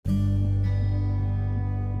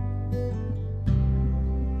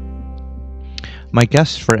My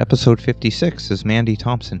guest for episode 56 is Mandy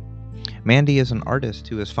Thompson. Mandy is an artist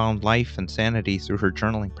who has found life and sanity through her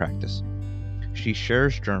journaling practice. She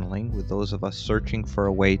shares journaling with those of us searching for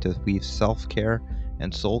a way to weave self-care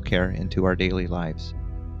and soul care into our daily lives.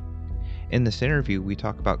 In this interview, we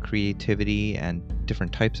talk about creativity and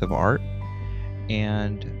different types of art,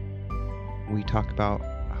 and we talk about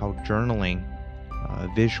how journaling,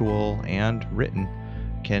 visual and written,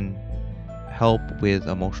 can help with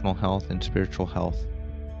emotional health and spiritual health.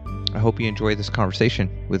 I hope you enjoy this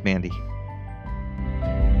conversation with Mandy.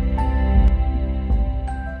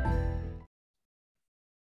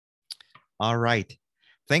 All right.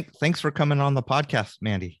 Thanks for coming on the podcast,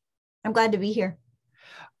 Mandy. I'm glad to be here.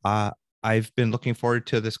 I've been looking forward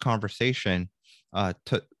to this conversation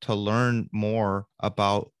to learn more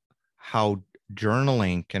about how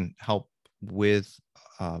journaling can help with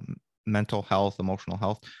mental health, emotional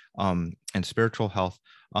health, and spiritual health.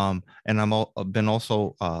 And I've been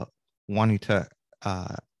also wanting to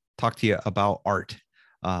talk to you about art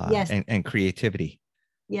Yes. and creativity.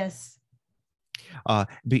 Yes.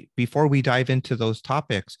 Before we dive into those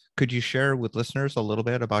topics, could you share with listeners a little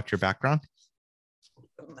bit about your background?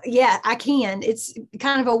 Yeah, I can. It's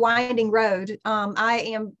kind of a winding road.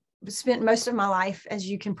 I spent most of my life, as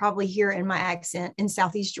you can probably hear in my accent, in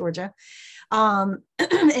Southeast Georgia. And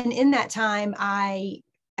in that time, I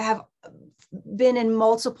have been in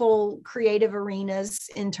multiple creative arenas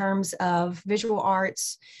in terms of visual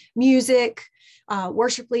arts, music,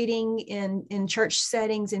 worship leading in church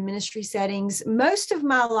settings, in ministry settings. Most of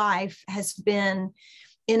my life has been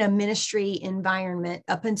in a ministry environment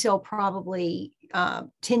up until probably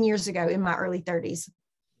 10 years ago, in my early 30s.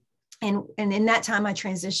 And in that time, I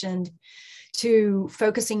transitioned to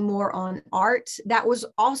focusing more on art. That was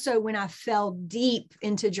also when I fell deep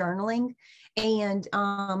into journaling and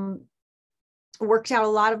worked out a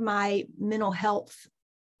lot of my mental health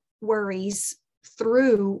worries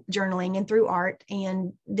through journaling and through art,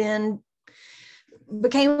 and then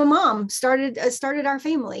became a mom, started our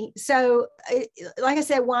family. So like I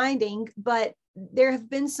said, winding, but there have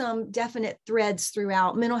been some definite threads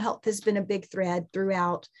throughout. Mental health has been a big thread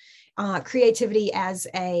throughout. Creativity as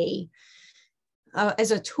a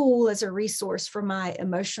tool, as a resource for my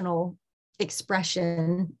emotional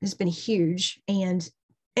expression has been huge, and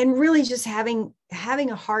really just having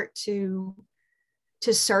a heart to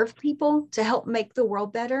serve people, to help make the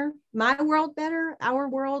world better, my world better, our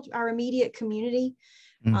world, our immediate community,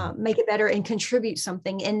 make it better and contribute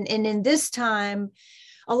something. And in this time,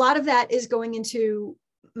 a lot of that is going into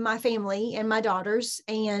my family and my daughters.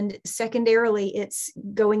 And secondarily, it's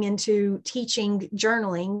going into teaching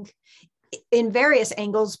journaling in various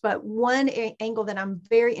angles. But one angle that I'm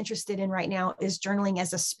very interested in right now is journaling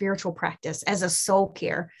as a spiritual practice, as a soul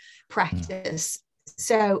care practice.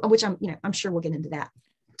 So, which I'm sure we'll get into that.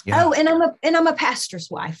 Yeah. Oh, and I'm a pastor's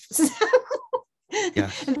wife. So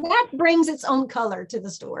yes. That brings its own color to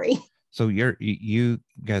the story. So you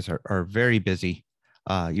guys are very busy.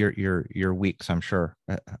 Your weeks, I'm sure,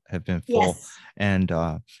 have been full. Yes. And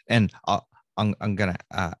I'm gonna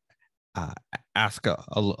ask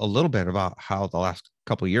a little bit about how the last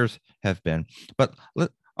couple of years have been, but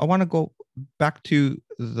I want to go back to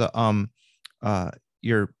the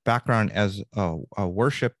your background as a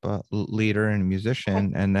worship leader and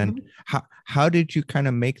musician, and then how did you kind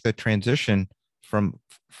of make the transition from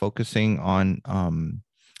focusing on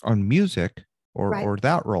music or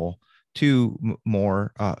that role to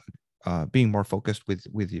more being more focused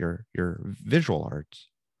with your visual arts?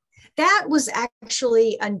 That was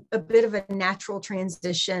actually a bit of a natural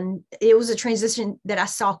transition. It was a transition that I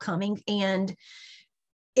saw coming, and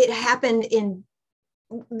it happened in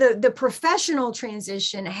the professional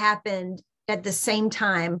transition happened at the same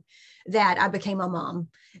time that I became a mom.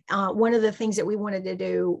 One of the things that we wanted to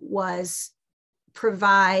do was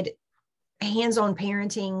provide hands-on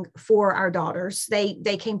parenting for our daughters.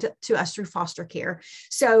 They came to us through foster care.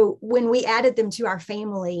 So when we added them to our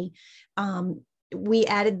family, we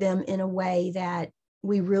added them in a way that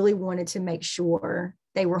we really wanted to make sure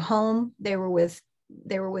they were home. They were with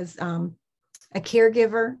a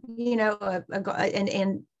caregiver,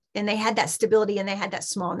 and they had that stability and they had that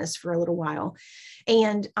smallness for a little while.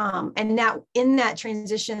 And that in that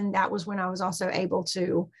transition, that was when I was also able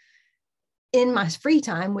to, in my free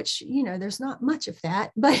time, which, there's not much of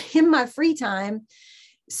that, but in my free time,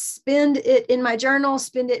 spend it in my journal,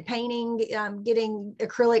 spend it painting, getting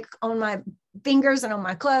acrylic on my fingers and on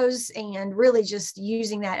my clothes, and really just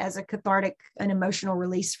using that as a cathartic and emotional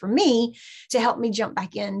release for me to help me jump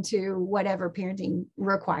back into whatever parenting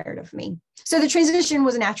required of me. So the transition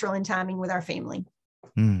was natural in timing with our family.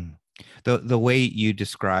 The way you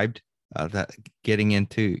described that getting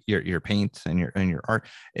into your paints and your art,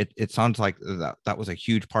 it sounds like that was a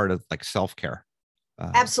huge part of like self-care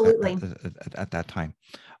Absolutely. At that time.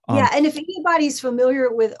 Yeah, and if anybody's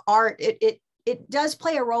familiar with art, it does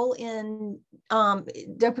play a role in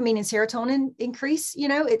dopamine and serotonin increase. You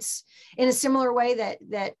know, it's in a similar way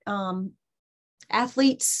that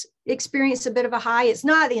athletes experience a bit of a high. It's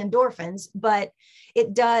not the endorphins, but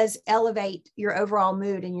it does elevate your overall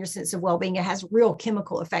mood and your sense of well-being. It has real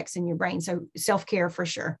chemical effects in your brain. So self-care for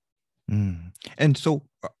sure. And so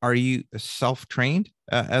are you self-trained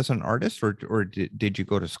as an artist, or did you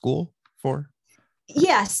go to school for?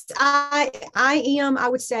 Yes, I am, I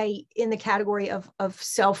would say, in the category of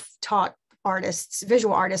self-taught artists,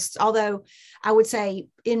 visual artists, although I would say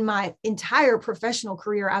in my entire professional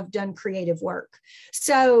career, I've done creative work.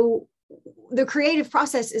 So the creative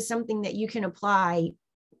process is something that you can apply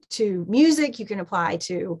to music, you can apply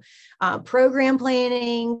to program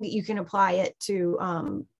planning, you can apply it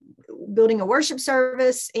to building a worship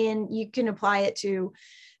service, and you can apply it to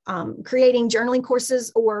creating journaling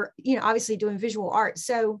courses, or, you know, obviously doing visual art.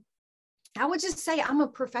 So I would just say I'm a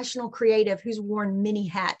professional creative who's worn many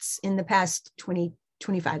hats in the past 20,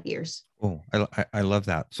 25 years. Oh, I love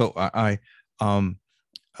that. So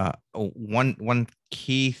one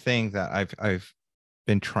key thing that I've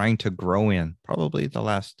been trying to grow in probably the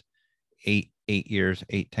last 10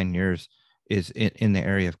 years is in the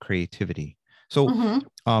area of creativity. So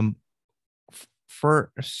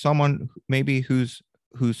for someone maybe who's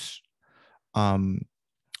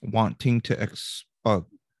wanting to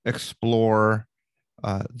explore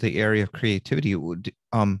the area of creativity,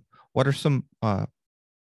 what are some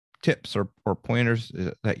tips or pointers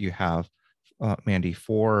that you have, Mandy,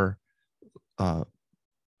 for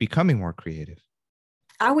becoming more creative?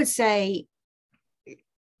 I would say,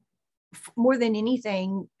 more than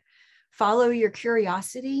anything, follow your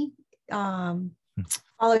curiosity, follow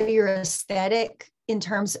your aesthetic in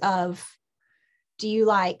terms of, do you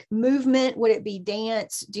like movement? Would it be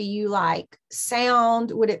dance? Do you like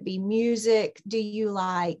sound? Would it be music? Do you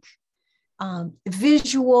like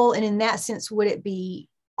visual? And in that sense, would it be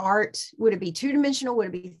art? Would it be two-dimensional?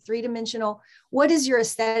 Would it be three-dimensional? What is your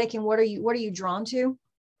aesthetic, and what are you drawn to?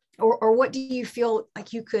 Or what do you feel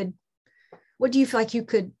like you could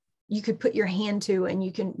put your hand to and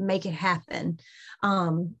you can make it happen?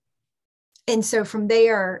 And so from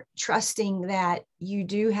there, trusting that you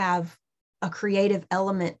do have a creative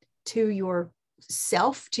element to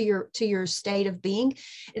yourself, to your state of being.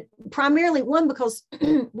 Primarily, one, because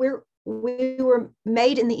we were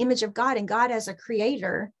made in the image of God, and God as a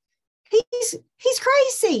creator, he's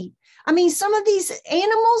crazy. I mean, some of these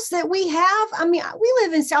animals that we have, I mean, we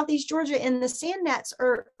live in Southeast Georgia, and the sand gnats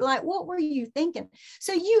are like, what were you thinking?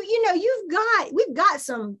 So we've got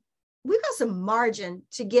some margin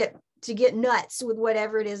to get nuts with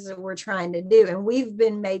whatever it is that we're trying to do. And we've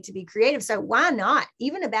been made to be creative. So why not?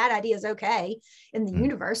 Even a bad idea is okay in the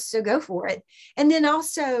universe. So go for it. And then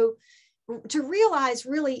also to realize,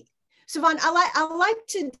 really, Savon, I like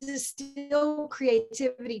to distill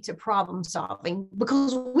creativity to problem solving,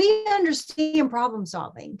 because we understand problem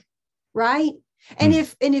solving, right? And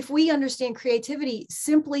if we understand creativity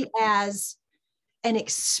simply as an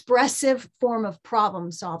expressive form of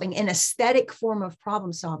problem solving, an aesthetic form of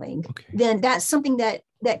problem solving, then that's something that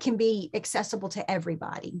can be accessible to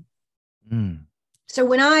everybody. So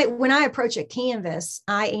when I approach a canvas,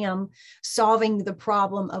 I am solving the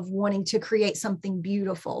problem of wanting to create something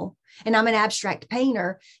beautiful. And I'm an abstract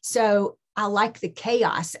painter, so I like the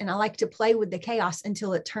chaos, and I like to play with the chaos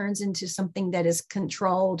until it turns into something that is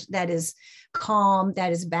controlled, that is calm,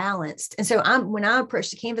 that is balanced. And so when I approach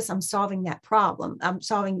the canvas, I'm solving that problem. I'm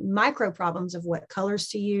solving micro problems of what colors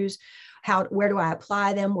to use, where do I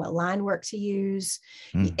apply them, what line work to use.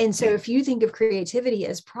 And so if you think of creativity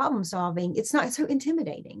as problem solving, it's not so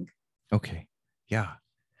intimidating. Okay. Yeah.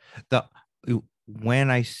 When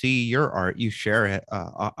I see your art, you share it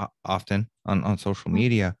often on social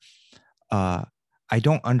media. I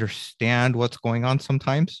don't understand what's going on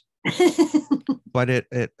sometimes, but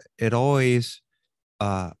it always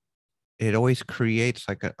creates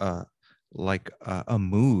like a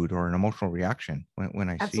mood or an emotional reaction when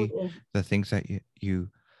I Absolutely. see the things that you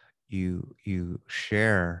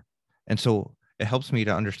share. And so it helps me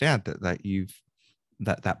to understand that you've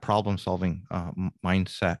that problem solving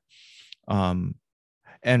mindset.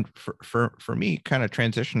 And for me, kind of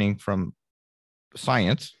transitioning from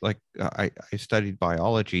science, like I studied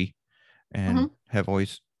biology and have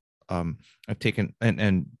always I've taken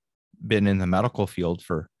and been in the medical field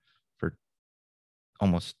for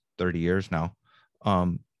almost 30 years now,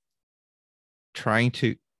 trying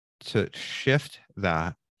to shift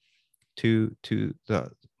that to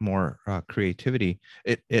the more creativity.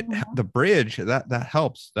 Mhm. The bridge that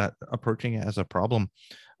helps, that approaching it as a problem,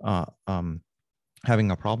 uh, um,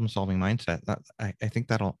 having a problem solving mindset. That I think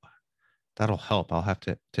that'll help. I'll have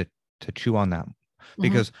to chew on that, Mhm.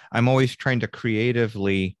 because I'm always trying to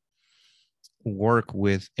creatively work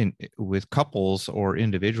with couples or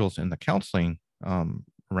individuals in the counseling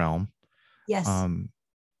realm, Yes. um,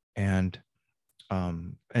 and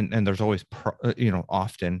and there's always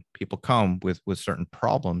often people come with certain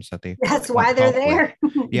problems that they That's want why they're help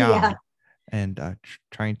with. there. Yeah. Yeah. And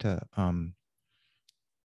trying to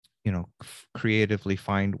creatively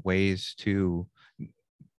find ways to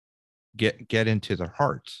get into their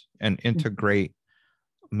hearts and integrate,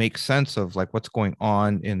 make sense of like what's going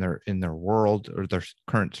on in their world or their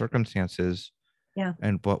current circumstances, Yeah.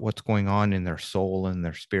 and what's going on in their soul and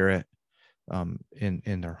their spirit,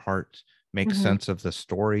 in their hearts, make Hmm. sense of the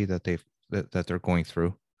story that they're going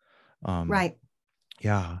through. um Right.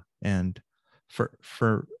 yeah. And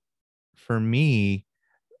for me,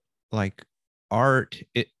 like, art,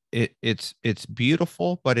 it's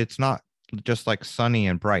beautiful, but it's not just like sunny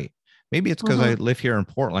and bright. Maybe it's because I Hmm. live here in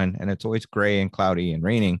Portland and it's always gray and cloudy and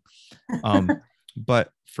raining. um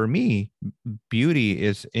but for me, beauty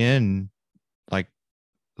is in, like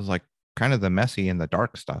like kind of the messy and the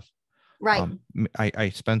dark stuff. Right. I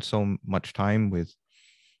spend so much time with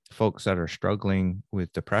folks that are struggling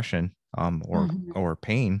with depression, Hmm. or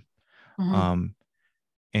pain, Hmm. um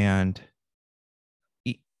and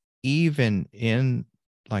e- even in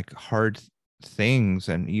like hard things,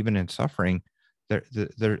 and even in suffering,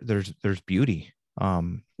 there's beauty,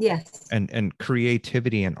 Yes. and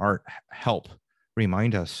creativity and art help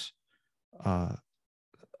remind us uh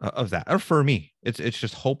of that. Or for me, it's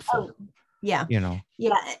just hopeful, Oh, yeah. you know.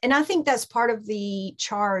 Yeah. And I think that's part of the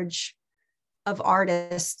charge of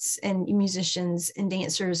artists and musicians and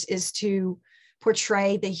dancers, is to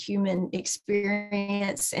portray the human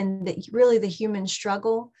experience and really the human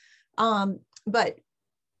struggle, um, but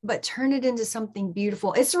turn it into something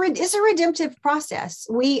beautiful. It's a redemptive process.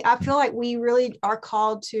 I Mm. feel like we really are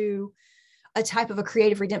called to a type of a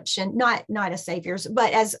creative redemption, not as saviors,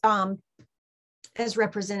 but as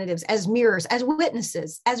representatives, as mirrors, as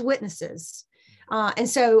witnesses. And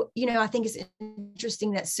so, I think it's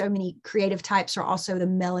interesting that so many creative types are also the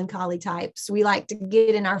melancholy types. We like to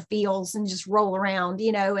get in our feels and just roll around,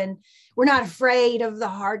 and we're not afraid of the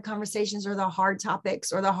hard conversations or the hard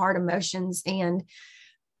topics or the hard emotions. And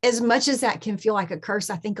as much as that can feel like a curse,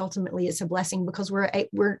 I think ultimately it's a blessing, because we're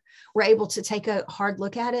able to take a hard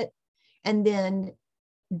look at it and then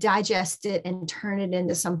digest it and turn it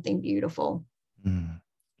into something beautiful. Mm.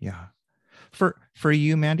 Yeah. For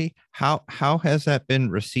you, Mandy, how has that been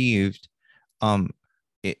received, um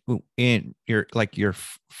i- in your, like, your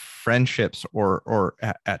friendships, or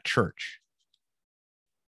at church,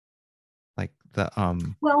 like the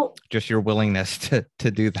Well, just your willingness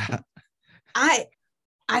to do that? I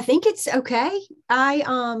I think it's okay. I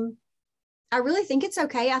really think it's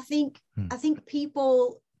okay. Hmm. I think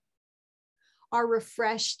people are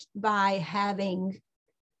refreshed by having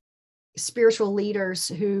spiritual leaders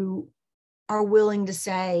who are willing to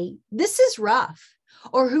say this is rough,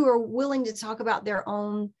 or who are willing to talk about their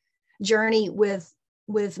own journey with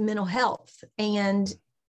mental health. And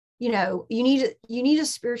you need a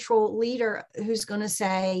spiritual leader who's going to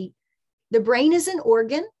say the brain is an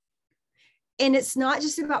organ, and it's not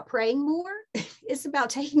just about praying more. It's about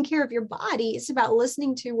taking care of your body. It's about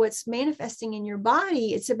listening to what's manifesting in your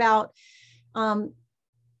body. It's about um,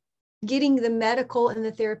 getting the medical and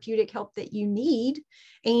the therapeutic help that you need.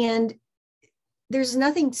 And there's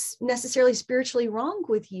nothing necessarily spiritually wrong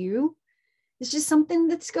with you. It's just something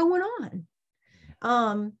that's going on.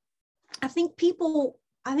 um, I think people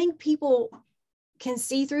can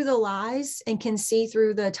see through the lies and can see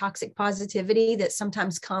through the toxic positivity that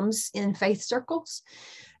sometimes comes in faith circles.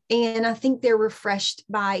 And I think they're refreshed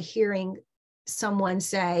by hearing someone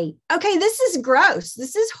say, okay, this is gross,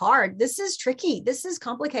 this is hard, this is tricky, this is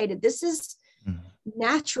complicated, this is Mm.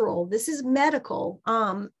 natural, this is medical,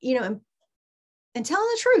 and telling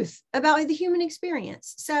the truth about the human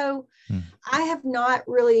experience. So Mm. I have not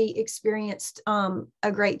really experienced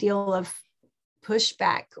a great deal of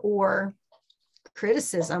pushback or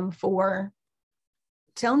criticism for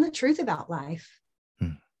telling the truth about life.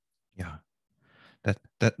 Mm. Yeah.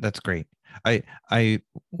 That's great. I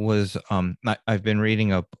was I've been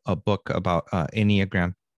reading a book about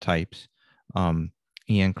Enneagram types, um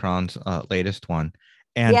Ian Cron's latest one.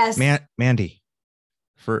 And Yes. Mandy,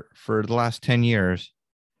 for the last 10 years,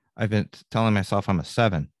 I've been telling myself I'm a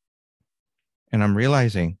 7, and I'm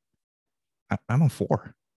realizing I'm a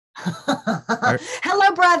 4.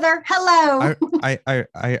 Hello, brother. Hello.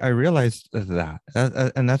 I realized that,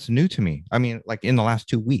 and that's new to me. I mean, like in the last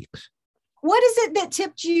 2 weeks. What is it that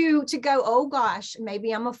tipped you to go, oh gosh,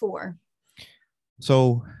 maybe I'm a 4?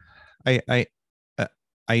 So I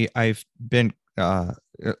I've been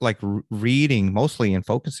like reading mostly and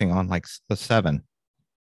focusing on like the 7,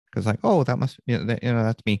 because like, oh, that must,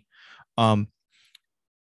 that's me. Um,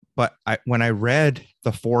 but when I read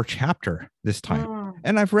the 4 chapter this time,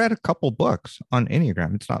 and I've read a couple books on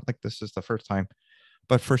Enneagram, it's not like this is the first time,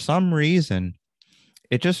 but for some reason,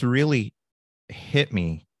 it just really hit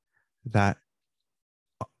me that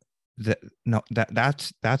no,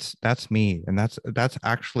 that's me, and that's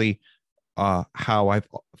actually how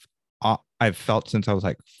I've felt since I was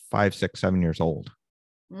like 5, 6, 7 years old.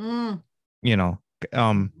 You know,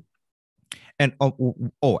 and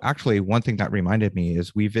actually, one thing that reminded me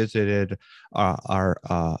is we visited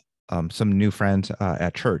our some new friends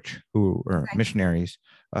at church who are missionaries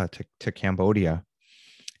to Cambodia,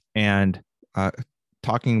 and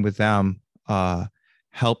talking with them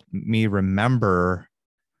helped me remember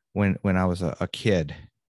when I was a kid,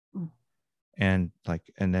 and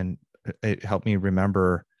then it helped me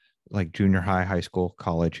remember like junior high, high school,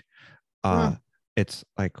 college. It's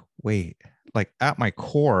like, wait, like at my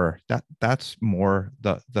core, that's more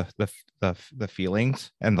the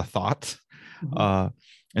feelings and the thoughts.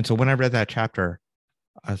 And so when I read that chapter,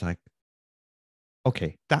 I was like,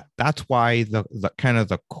 okay, that's why the kind of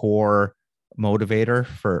the core motivator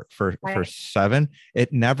for 7,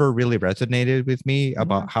 it never really resonated with me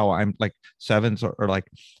about how I'm like 7s are like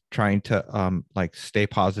trying to like stay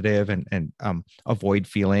positive and avoid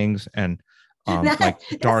feelings and like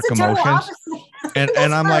dark emotions.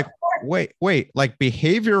 And I'm like, wait, like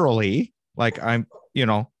behaviorally, like I'm,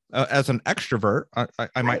 as an extrovert,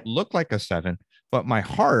 I might look like a 7, but my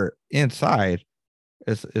heart inside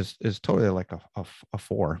is totally like a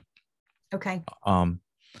 4. Okay.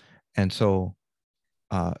 And so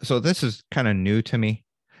this is kind of new to me.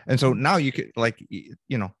 And so now you could like,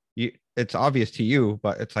 it's obvious to you,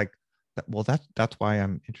 but it's like, well, that's why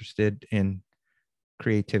I'm interested in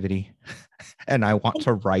creativity and I want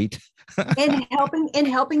to write and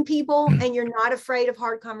helping people, and you're not afraid of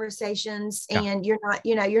hard conversations, and you're not,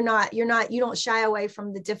 you don't shy away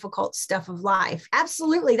from the difficult stuff of life.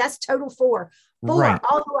 Absolutely. That's total 4 right,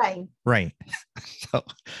 all the way. Right. So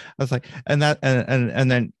I was like, and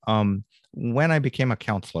then when I became a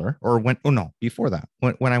counselor, or before that,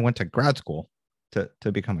 when I went to grad school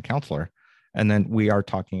to become a counselor, and then we are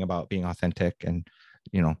talking about being authentic and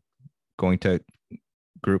going to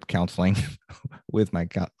group counseling with my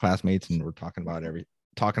classmates, and we're talking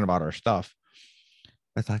about our stuff.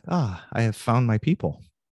 It's like, I have found my people.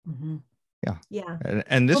 Yeah.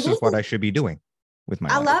 And this is what I should be doing with my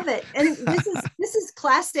life. I love it. And this is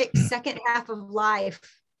classic second half of life.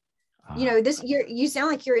 You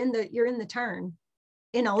sound like you're in the turn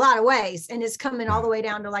in a lot of ways, and it's coming all the way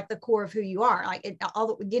down to like the core of who you are. Like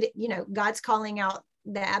God's calling out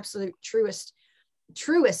the absolute truest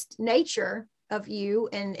nature of you,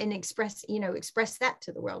 and express that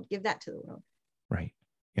to the world, give that to the world. Right.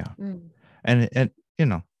 Yeah. And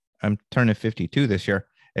I'm turning 52 this year.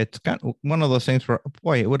 It's kind of one of those things where,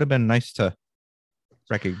 boy, it would have been nice to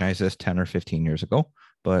recognize this 10 or 15 years ago,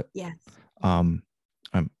 but yes, I'm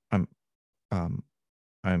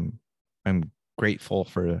grateful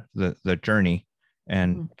for the journey,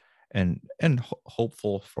 and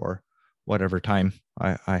hopeful for whatever time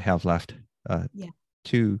I have left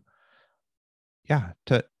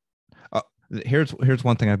here's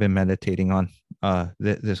one thing I've been meditating on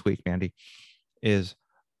this week, Mandy, is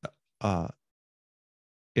that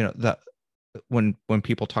when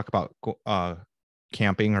people talk about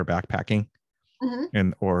camping or backpacking,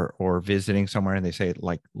 and or visiting somewhere, and they say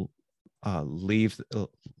like leave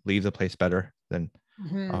the place better than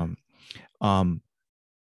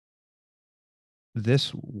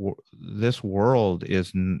this world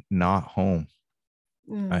is not home.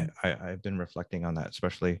 I've been reflecting on that,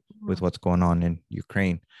 especially with what's going on in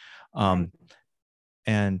Ukraine.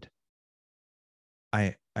 And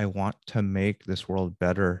I want to make this world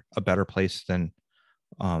a better place than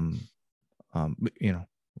when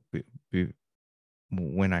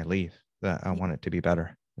I leave. That I want it to be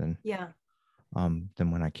better than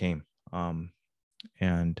when I came.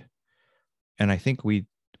 And I think we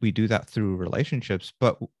do that through relationships,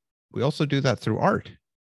 but we also do that through art.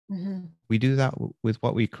 We do that with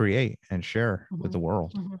what we create and share with the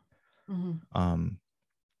world.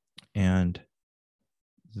 And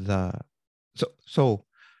so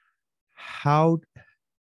how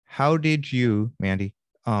did you, Mandy,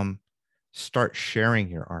 start sharing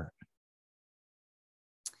your art?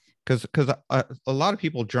 because a lot of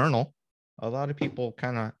people journal, a lot of people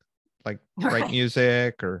kind of like write Right.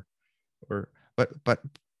 music or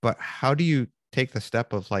but how do you take the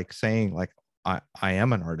step of like saying like I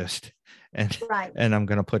am an artist and Right. and I'm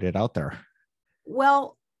going to put it out there?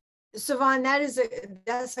 Well, Savon,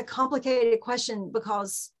 that's a complicated question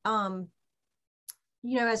because as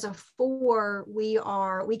a four,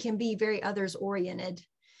 we can be very others oriented.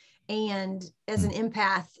 And as an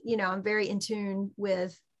empath, I'm very in tune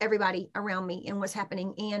with everybody around me and what's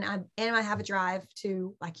happening. And I have a drive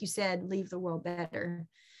to, like you said, leave the world better.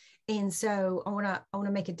 And so I want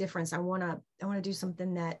to make a difference. I want to do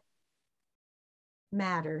something that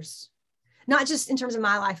matters, not just in terms of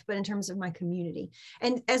my life, but in terms of my community.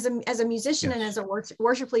 And as a musician, and as a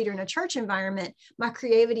worship leader in a church environment, my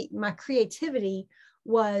creativity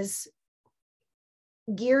was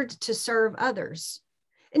geared to serve others,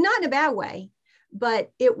 and not in a bad way, but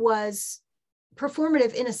it was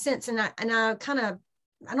performative in a sense. And I kind of,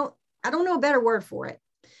 I don't know a better word for it,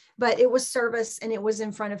 but it was service, and it was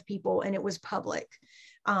in front of people, and it was public.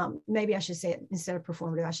 Maybe I should say it, instead of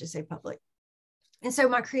performative, I should say public. And so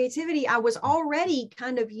my creativity, I was already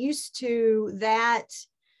kind of used to that,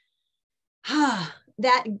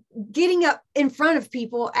 that getting up in front of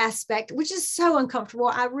people aspect, which is so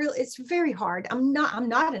uncomfortable. It's very hard. I'm not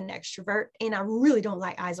an extrovert, and I really don't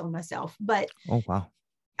like eyes on myself, but oh, wow.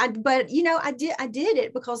 I did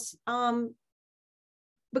it because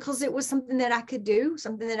it was something that I could do,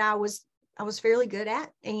 something that I was fairly good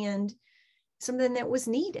at, and something that was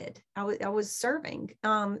needed. I was serving.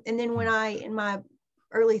 And then in my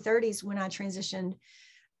early 30s, when I transitioned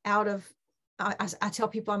out of, I tell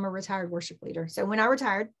people I'm a retired worship leader. So when I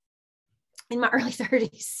retired in my early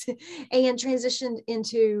 30s and transitioned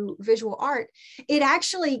into visual art, it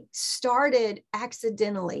actually started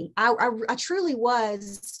accidentally. I truly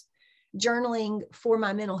was journaling for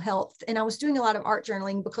my mental health, and I was doing a lot of art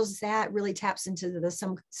journaling because that really taps into the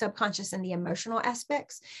subconscious and the emotional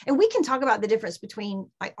aspects. And we can talk about the difference between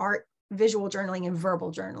like art, visual journaling, and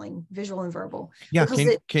verbal journaling, visual and verbal. Yeah.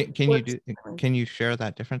 Can you share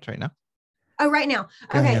that difference right now? Oh, right now.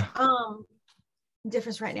 Okay. Yeah.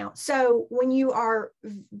 Difference right now. So when you are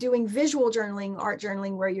doing visual journaling, art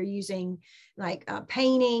journaling, where you're using like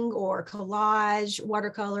painting or collage,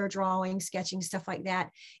 watercolor, drawing, sketching, stuff like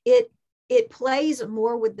that, it plays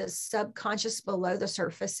more with the subconscious, below the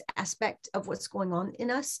surface aspect of what's going on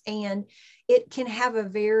in us. And it can have a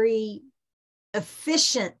very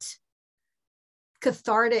efficient,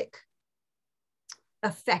 cathartic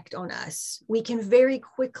effect on us. We can very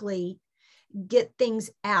quickly get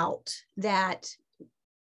things out that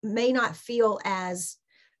may not feel as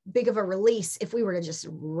big of a release if we were to just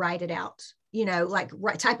write it out, like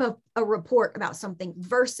type of a report about something,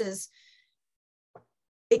 versus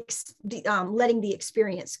letting the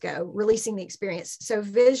experience go, releasing the experience. So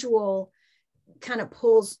visual kind of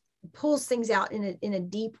pulls things out in a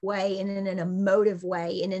deep way, and in an emotive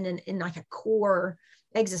way, and in like a core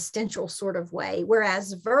existential sort of way.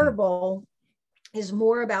 Whereas verbal is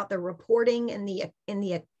more about the reporting and the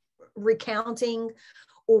recounting,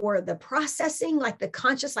 or the processing, like the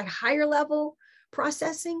conscious, like higher level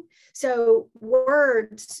processing. So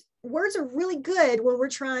words are really good when we're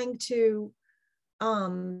trying to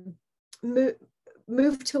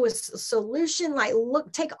move to a solution, like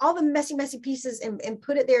take all the messy pieces and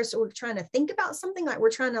put it there. So we're trying to think about something, like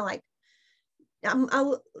we're trying to like,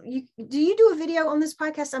 do you do a video on this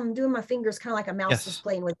podcast? I'm doing my fingers kind of like a mouse is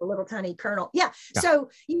playing with a little tiny kernel. Yeah. So,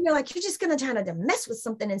 like you're just going to kind of mess with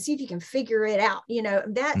something and see if you can figure it out.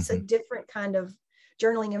 That's a different kind of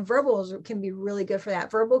journaling, and verbal can be really good for that.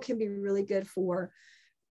 Verbal can be really good for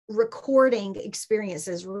recording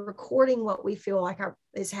experiences, recording what we feel like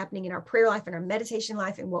is happening in our prayer life and our meditation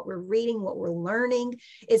life, and what we're reading, what we're learning.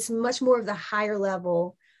 It's much more of the higher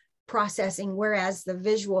level processing, whereas the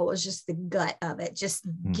visual is just the gut of it. Just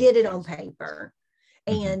get it on paper.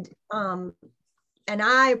 And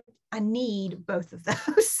I need both of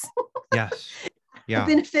those. Yes. Yeah. I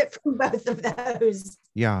benefit from both of those.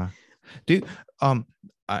 Yeah.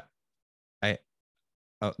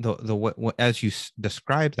 As you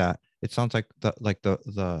describe that, it sounds like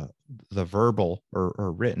the verbal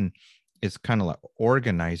or written is kind of like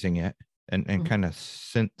organizing it and kind of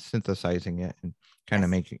synthesizing it and kind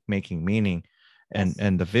of making meaning,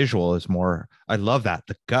 and the visual is more, I love that,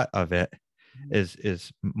 the gut of it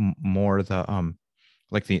is more the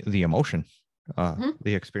like the emotion,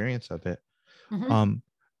 the experience of it.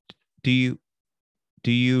 Do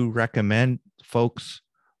you recommend folks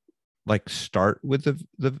like start with the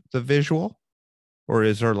visual, or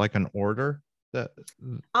is there like an order the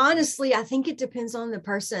Honestly, I think it depends on the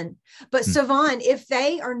person. But Savon, if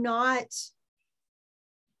they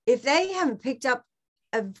haven't picked up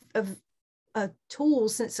a tool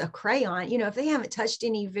since a crayon, if they haven't touched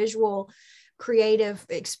any visual, creative,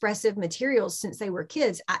 expressive materials since they were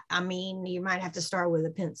kids, I mean, you might have to start with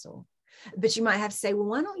a pencil. But you might have to say, well,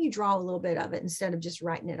 why don't you draw a little bit of it instead of just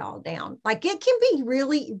writing it all down? Like, it can be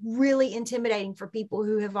really, really intimidating for people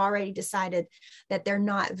who have already decided that they're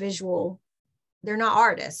not visual, they're not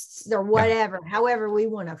artists, they're whatever, however we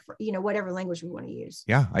want to, whatever language we want to use.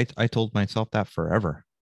 Yeah, I told myself that forever.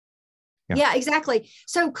 Yeah, exactly.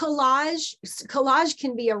 So collage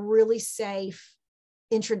can be a really safe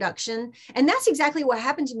introduction. And that's exactly what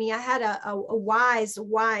happened to me. I had a wise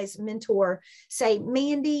mentor say,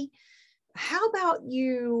 Mandy, how about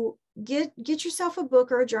you get yourself a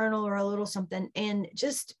book or a journal or a little something and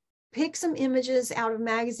just pick some images out of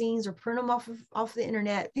magazines or print them off the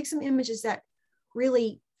internet. Pick some images that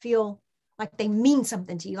really feel like they mean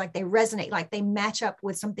something to you, like they resonate, like they match up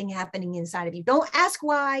with something happening inside of you. Don't ask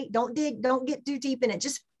why, don't dig, don't get too deep in it.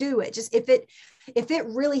 Just do it. Just if it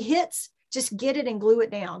really hits, just get it and glue it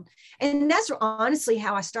down. And that's honestly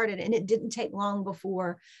how I started. And it didn't take long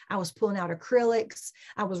before I was pulling out acrylics.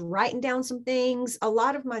 I was writing down some things. A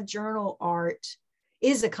lot of my journal art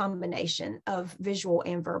is a combination of visual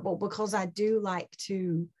and verbal, because I do like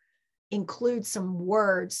to include some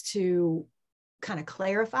words to kind of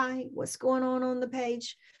clarify what's going on the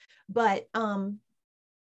page. But and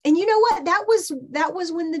you know what, that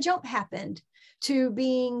was when the jump happened to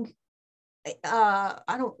being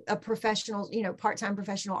a professional, part-time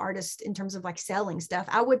professional artist in terms of like selling stuff.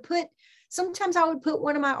 Sometimes I would put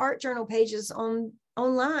one of my art journal pages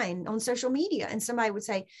online on social media, and somebody would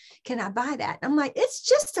say, can I buy that? I'm like, it's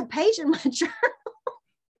just a page in my journal.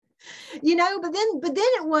 But then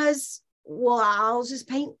it was, well, I'll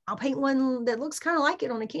paint one that looks kind of like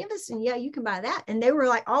it on a canvas, and yeah, you can buy that. And they were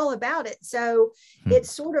like all about it. So it's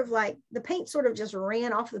sort of like the paint sort of just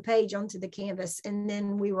ran off the page onto the canvas, and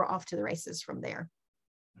then we were off to the races from there.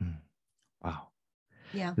 Wow.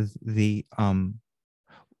 Yeah. The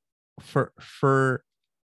for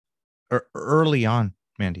early on,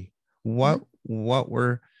 Mandy, what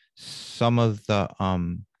were some of the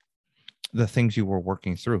things you were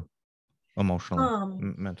working through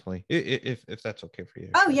emotionally, mentally, if that's okay for you?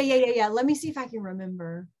 Oh, yeah. Let me see if I can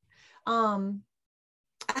remember. I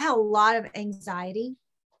had a lot of anxiety,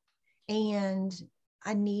 and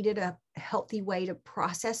I needed a healthy way to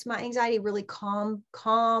process my anxiety, really calm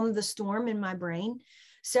the storm in my brain.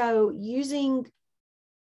 So using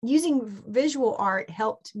visual art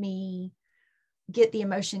helped me get the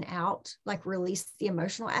emotion out, like release the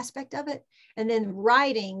emotional aspect of it. And then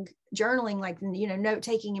journaling, like, note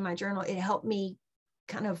taking in my journal, it helped me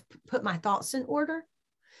kind of put my thoughts in order.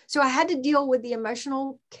 So I had to deal with the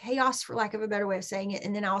emotional chaos, for lack of a better way of saying it.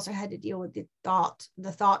 And then I also had to deal with the thought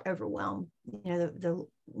overwhelm,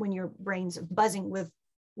 when your brain's buzzing with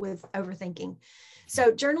overthinking.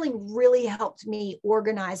 So journaling really helped me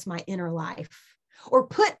organize my inner life, or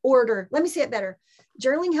put order. Let me say it better.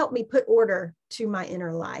 Journaling helped me put order to my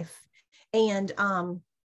inner life. And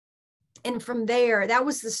from there, that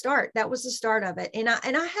was the start of it. And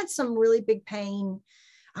I had some really big pain.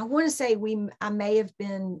 I want to say I may have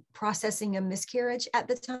been processing a miscarriage at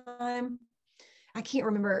the time. I can't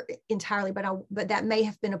remember entirely, but that may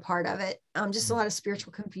have been a part of it. Just a lot of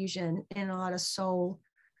spiritual confusion and a lot of soul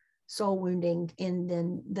wounding, and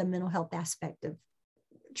then the mental health aspect of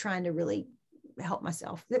trying to really help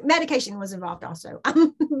myself. The medication was involved also,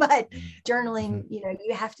 but journaling, you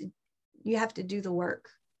have to do the work.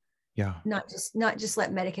 Yeah. Not just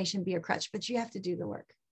let medication be a crutch, but you have to do the work.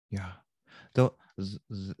 Yeah.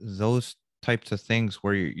 Those types of things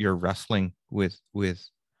where you're wrestling with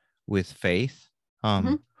faith,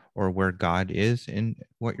 or where God is in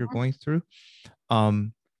what you're going through. How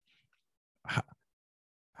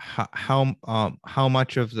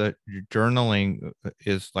much of the journaling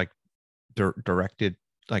is like directed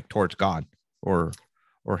like towards God, or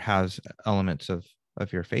has elements of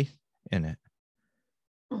your faith in it?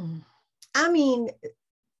 I mean,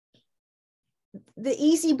 the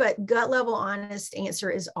easy but gut level honest answer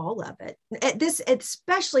is all of it.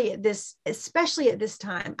 Especially at this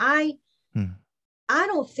time. I don't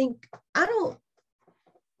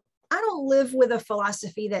live with a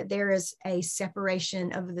philosophy that there is a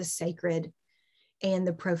separation of the sacred and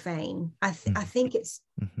the profane. I think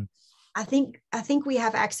we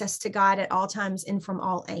have access to God at all times and from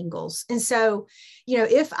all angles. And so,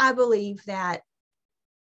 if I believe that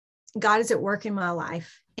God is at work in my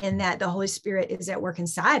life and that the Holy Spirit is at work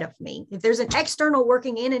inside of me, if there's an external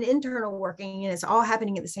working and an internal working, and it's all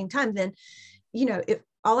happening at the same time, then if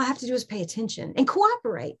all I have to do is pay attention and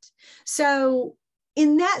cooperate. So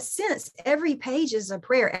in that sense, every page is a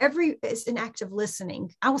prayer. It's an act of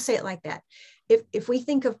listening. I will say it like that. If we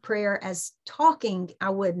think of prayer as talking, I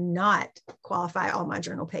would not qualify all my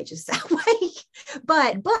journal pages that way.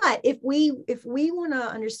 But if we want to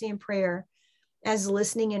understand prayer as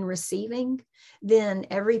listening and receiving, then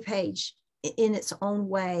every page in its own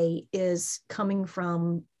way is coming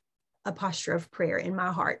from a posture of prayer in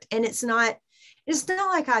my heart. And it's not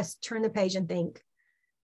like I turn the page and think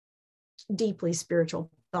deeply spiritual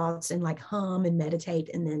thoughts and like hum and meditate,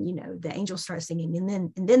 and then the angels start singing, and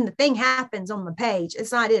then the thing happens on the page.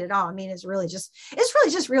 It's not it at all. I mean, it's really just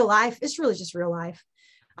real life. It's really just real life.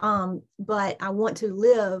 But I want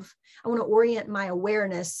to orient my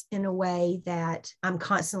awareness in a way that I'm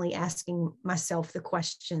constantly asking myself the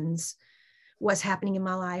questions: what's happening in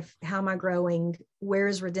my life? How am I growing? Where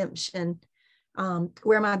is redemption?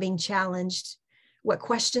 Where am I being challenged? What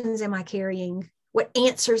questions am I carrying? What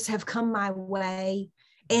answers have come my way?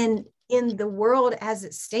 And in the world as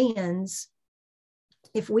it stands,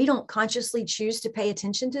 if we don't consciously choose to pay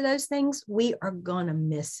attention to those things, we are going to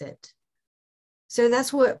miss it. So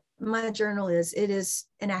that's what my journal is. It is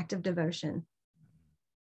an act of devotion.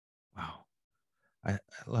 Wow.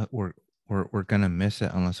 We're going to miss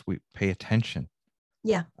it unless we pay attention.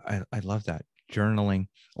 Yeah. I love that. Journaling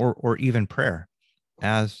or even prayer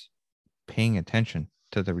as paying attention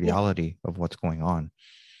to the reality of what's going on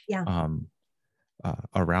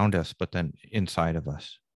around us, but then inside of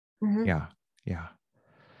us. Mm-hmm. Yeah.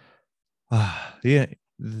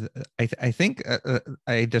 I think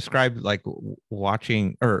I described like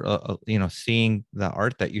watching or seeing the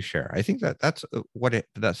art that you share. I think that's what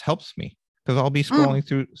that helps me, because I'll be scrolling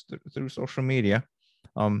through social media,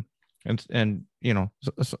 and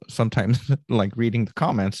sometimes like reading the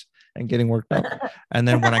comments and getting worked up, and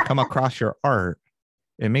then when I come across your art,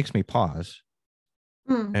 it makes me pause.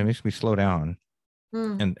 And it makes me slow down,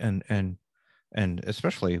 and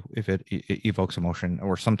especially if it evokes emotion,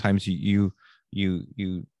 or sometimes you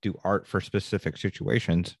do art for specific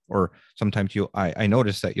situations, or sometimes I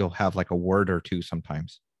notice that you'll have like a word or two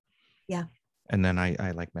sometimes. Yeah. And then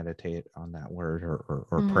I like meditate on that word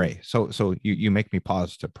or pray. So you make me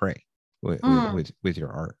pause to pray with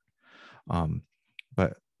your art.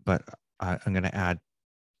 But I'm going to add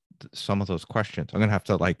some of those questions. I'm going to have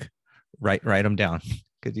to like write them down,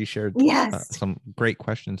 because you shared some great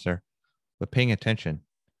questions there. But paying attention,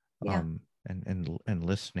 and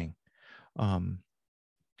listening.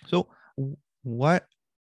 So what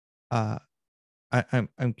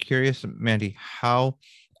I'm curious, Mandy, how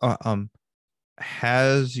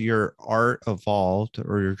has your art evolved,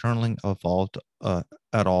 or your journaling evolved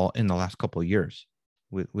at all in the last couple of years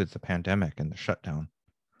with the pandemic and the shutdown?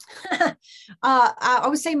 I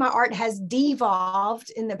would say my art has devolved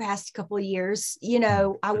in the past couple of years.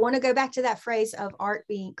 I want to go back to that phrase of art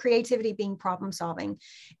being creativity, being problem solving.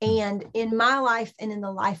 And in my life and in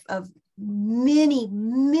the life of many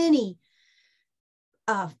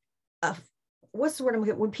what's the word I'm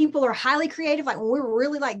looking at? When people are highly creative, like when we're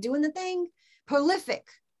really like doing the thing, prolific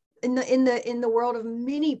in the world of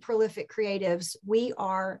many prolific creatives, we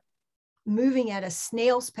are moving at a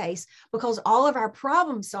snail's pace, because all of our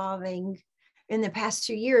problem solving in the past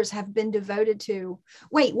 2 years have been devoted to,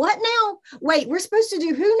 wait, what now? Wait, we're supposed to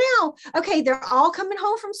do who now? Okay, they're all coming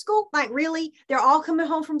home from school. Like, really? They're all coming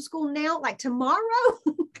home from school now? Like tomorrow?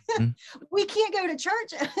 We can't go to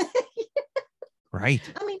church. Right.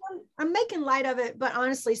 I mean, I'm making light of it, but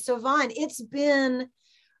honestly, Sylvan, it's been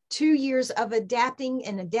 2 years of adapting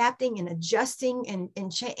and adjusting and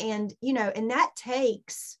that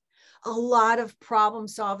takes a lot of problem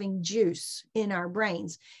solving juice in our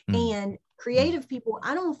brains. And creative people,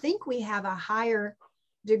 I don't think we have a higher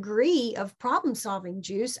degree of problem solving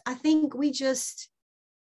juice. I think we just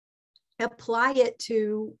apply it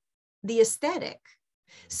to the aesthetic.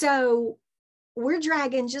 So we're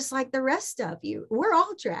dragging just like the rest of you. We're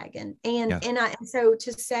all dragging. And so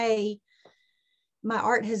to say my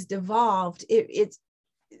art has devolved, it's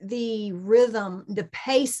the rhythm, the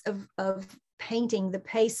pace of painting, the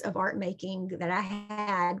pace of art making that I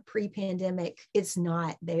had pre-pandemic, it's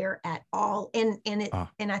not there at all. And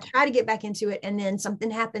I try to get back into it, and then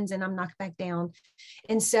something happens and I'm knocked back down.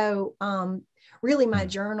 And so really my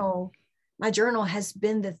journal has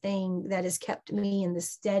been the thing that has kept me in the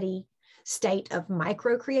steady state of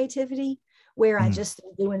micro creativity, where I just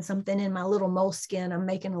am doing something in my little moleskin. I'm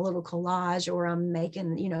making a little collage, or I'm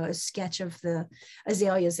making, a sketch of the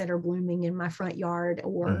azaleas that are blooming in my front yard,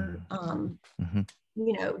 or,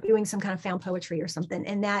 doing some kind of found poetry or something.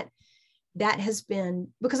 And that has been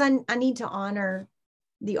because I need to honor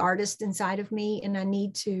the artist inside of me, and I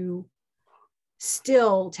need to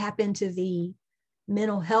still tap into the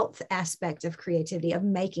mental health aspect of creativity, of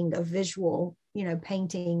making a visual,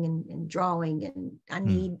 painting and drawing. And I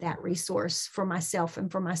need that resource for myself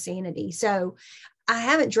and for my sanity. So I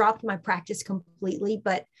haven't dropped my practice completely,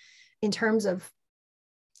 but in terms of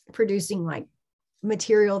producing like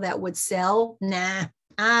material that would sell, nah.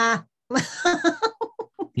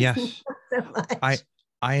 Yes. So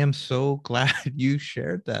I am so glad you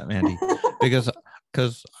shared that, Mandy, because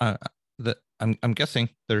I'm guessing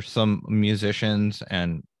there's some musicians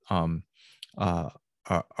and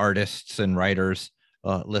artists and writers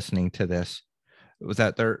listening to this, was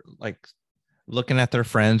that they're like looking at their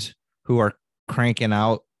friends who are cranking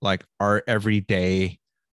out like art every day,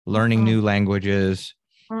 learning new languages,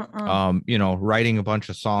 writing a bunch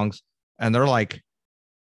of songs, and they're like,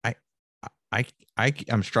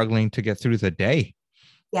 I'm struggling to get through the day.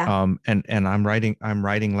 Yeah. And I'm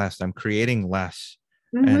writing less, I'm creating less,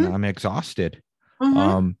 and I'm exhausted.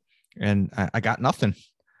 And I got nothing.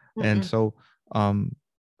 And so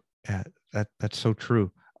that's so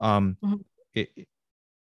true. I've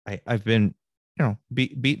been,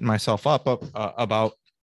 beating myself up about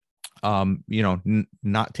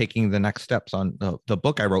not taking the next steps on the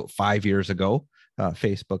book I wrote 5 years ago.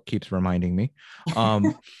 Facebook keeps reminding me.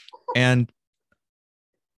 And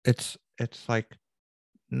it's like,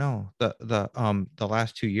 no, the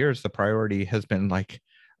last 2 years, the priority has been like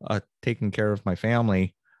taking care of my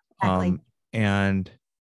family, and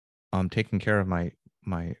taking care of my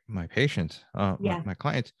patients, my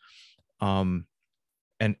clients, and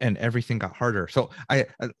everything got harder. So I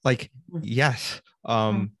like, yes.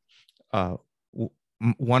 One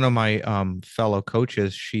of my fellow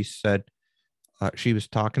coaches, she said, she was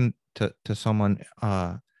talking to someone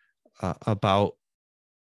about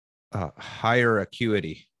higher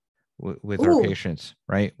acuity with our patients,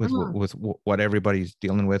 right? With what everybody's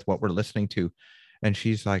dealing with, what we're listening to. And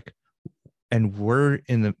she's like, and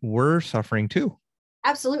we're suffering too.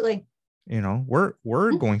 Absolutely. We're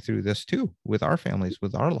going through this too, with our families,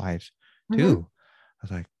 with our lives too. I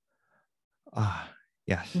was like,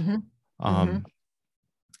 yes.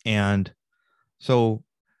 And so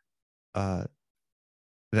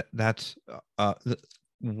that's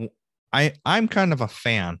I'm kind of a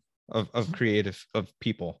fan of creative, of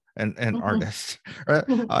people and artists.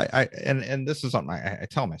 And this is something I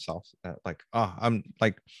tell myself, that like, I'm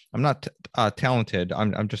not talented.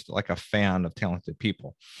 I'm just like a fan of talented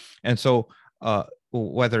people. And so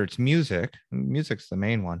whether it's music's the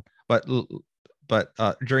main one, but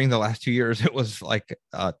during the last 2 years, it was like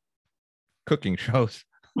cooking shows.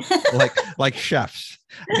 like chefs.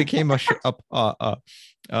 I became a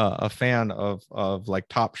fan of like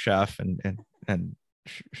Top Chef and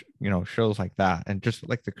shows like that, and just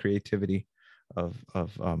like the creativity of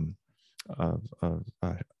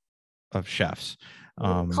chefs,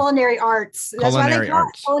 culinary arts. That's why they call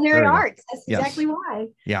it culinary arts. That's exactly why.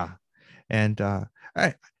 Yeah. And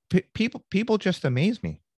people just amaze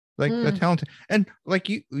me, like the talent, and like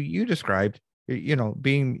you described,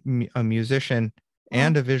 being a musician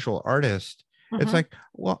and a visual artist. It's like,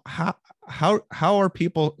 well, how are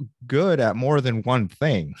people good at more than one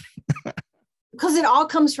thing? Because it all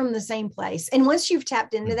comes from the same place. And once you've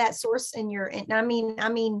tapped into that source, and I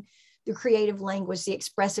mean the creative language, the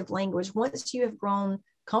expressive language, once you have grown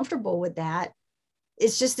comfortable with that,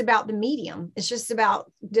 it's just about the medium. It's just about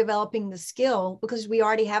developing the skill, because we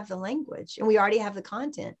already have the language and we already have the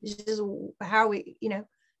content. It's just how we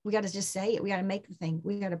got to just say it. We got to make the thing.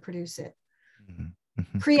 We got to produce it.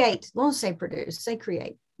 Create. Don't say produce, say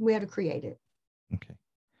create. We have to create it. Okay.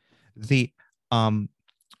 The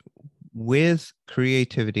with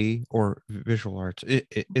creativity or visual arts,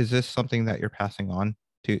 is this something that you're passing on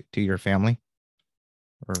to your family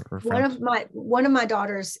or friends? One of my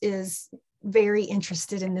daughters is very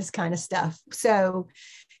interested in this kind of stuff. So,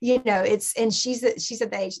 and she's at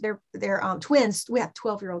the age, they're twins. We have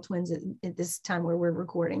 12-year-old twins at this time where we're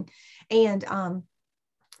recording. And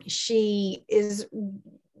she is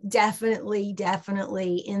definitely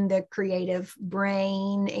in the creative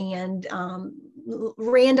brain and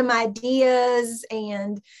random ideas.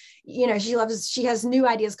 And, she has new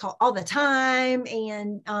ideas all the time.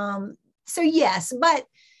 And so, yes, but,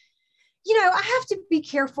 I have to be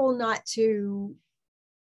careful not to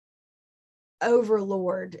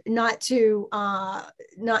overlord, not to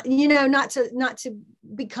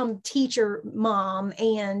become teacher mom.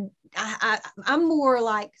 And I'm more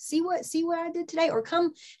like, see what I did today, or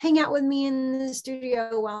come hang out with me in the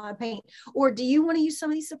studio while I paint, or do you want to use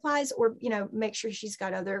some of these supplies, or make sure she's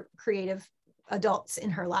got other creative adults in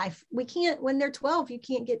her life. We can't, when they're 12, you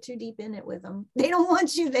can't get too deep in it with them. They don't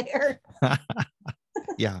want you there.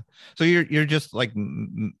 Yeah. So you're just like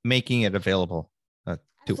making it available to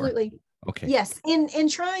Absolutely. her. Okay. Yes. And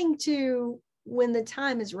trying to, when the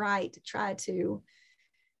time is right, try to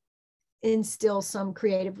instill some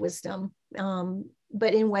creative wisdom,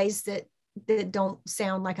 but in ways that don't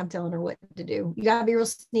sound like I'm telling her what to do. You gotta be real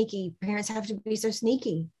sneaky. Parents have to be so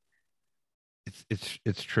sneaky.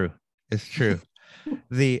 It's true. It's true.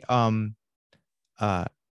 The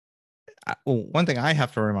one thing I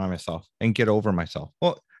have to remind myself and get over myself.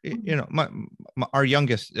 Well, you know, our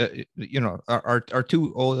youngest, you know, our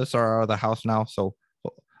two oldest are out of the house now, so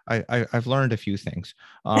I've learned a few things.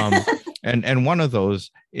 And one of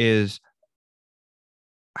those is,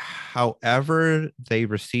 however they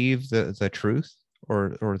receive the truth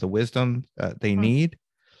or the wisdom that they need,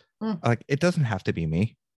 like it doesn't have to be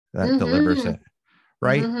me that delivers it,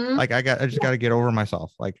 right? Like I just got to get over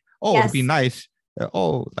myself. Like, oh, it'd be nice.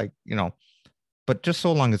 Oh, like, you know, but just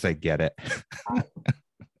so long as I get it.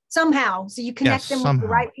 Somehow. So you connect them with the somehow.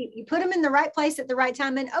 right people. You put them in the right place at the right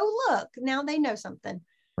time, and oh, look, now they know something.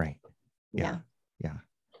 Right. Yeah.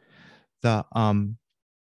 The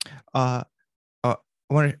I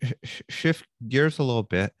want to shift gears a little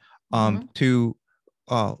bit to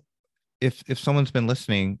if someone's been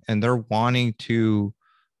listening and they're wanting to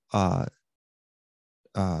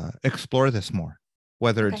explore this more,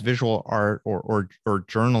 whether it's visual art or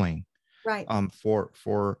journaling, right?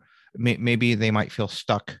 For maybe they might feel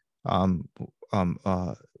stuck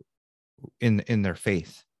in their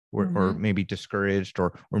faith, or maybe discouraged,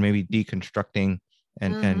 or maybe deconstructing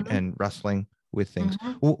and wrestling with things.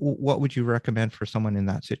 What would you recommend for someone in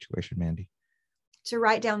that situation, Mandy? To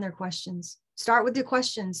write down their questions. Start with the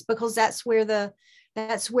questions, because that's where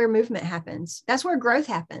movement happens. That's where growth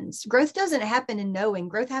happens. Growth doesn't happen in knowing.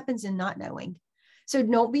 Growth happens in not knowing. So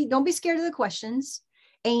don't be scared of the questions,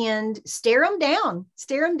 and stare them down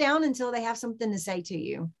until they have something to say to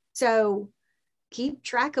you. So keep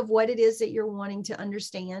track of what it is that you're wanting to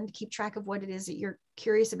understand. Keep track of what it is that you're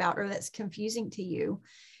curious about or that's confusing to you,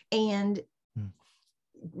 and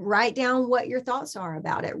write down what your thoughts are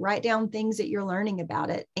about it. Write down things that you're learning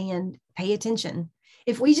about it, and pay attention.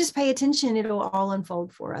 If we just pay attention, it'll all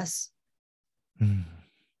unfold for us.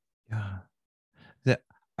 Yeah.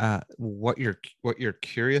 What you're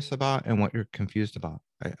curious about and what you're confused about.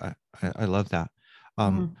 I love that.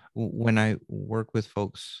 When I work with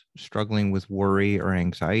folks struggling with worry or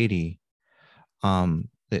anxiety,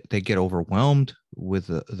 they get overwhelmed with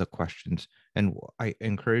the questions, and I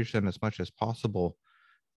encourage them as much as possible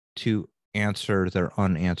to answer their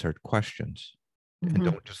unanswered questions, and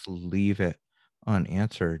don't just leave it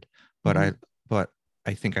unanswered. But I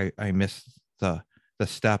think I missed the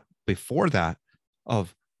step before that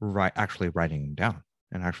of actually writing them down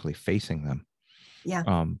and actually facing them.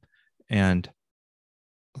 And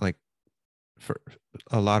like, for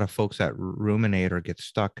a lot of folks that ruminate or get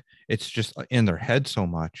stuck, it's just in their head so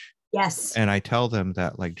much. Yes. And I tell them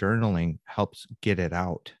that like journaling helps get it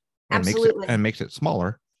out and Absolutely. makes it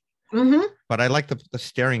smaller. But I like the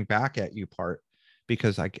staring back at you part,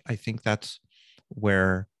 because I think that's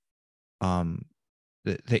where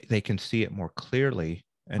they can see it more clearly,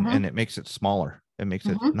 and it makes it smaller. It makes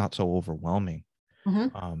it not so overwhelming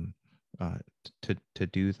to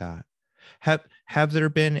do that. Have there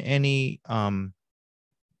been any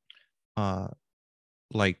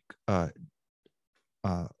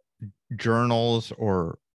journals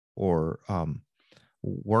or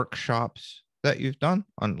workshops that you've done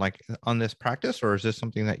on this practice, or is this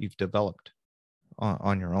something that you've developed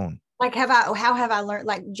on your own? Like, how have I learned,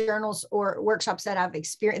 like journals or workshops that I've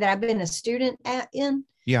experienced, that I've been a student in?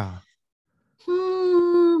 Yeah.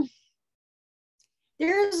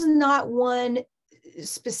 There's not one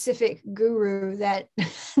specific guru that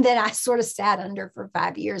I sort of sat under for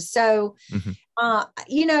 5 years. So,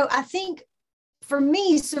 I think for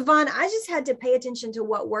me, Savon, I just had to pay attention to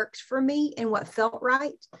what worked for me and what felt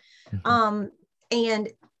right. And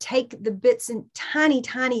take the bits and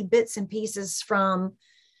tiny bits and pieces from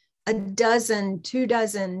a dozen, 2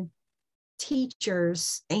 dozen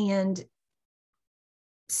teachers, and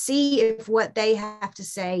see if what they have to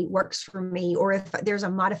say works for me, or if there's a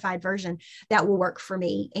modified version that will work for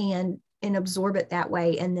me, and absorb it that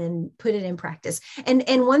way, and then put it in practice.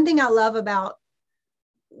 And one thing I love about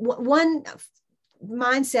one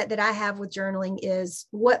mindset that I have with journaling is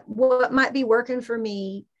what might be working for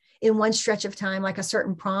me in one stretch of time, like a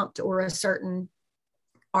certain prompt or a certain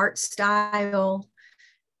art style,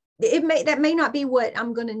 that may not be what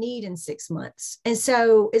I'm going to need in 6 months. And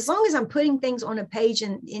so as long as I'm putting things on a page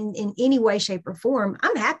in any way, shape, or form,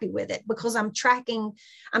 I'm happy with it, because I'm tracking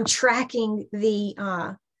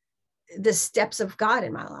the steps of God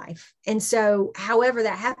in my life. And so however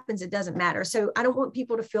that happens, it doesn't matter. So I don't want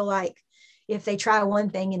people to feel like if they try one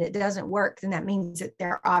thing and it doesn't work, then that means that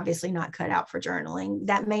they're obviously not cut out for journaling.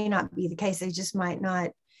 That may not be the case. They just might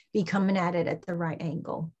not be coming at it at the right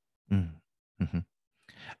angle. Mm-hmm.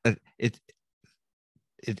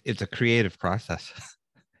 It's a creative process.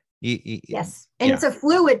 Yes. And it's a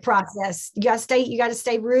fluid process. You got to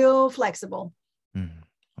stay real flexible.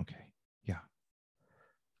 Okay. Yeah.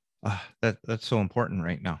 That's so important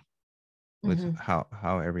right now with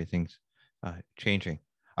how everything's changing.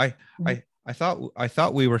 I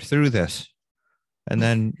thought we were through this, and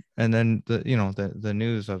then the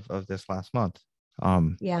news of this last month.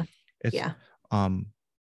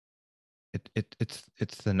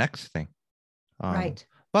 It's the next thing. Right.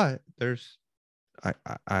 But there's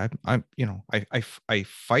I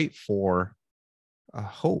fight for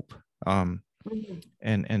hope, and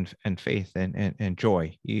faith and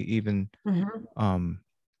joy, even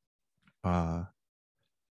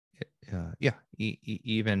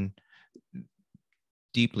even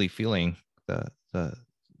deeply feeling the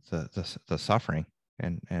suffering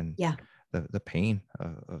and the pain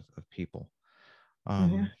of people.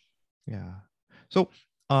 So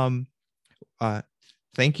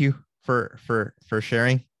thank you for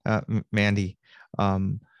sharing, Mandy.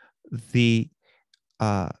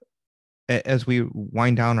 As we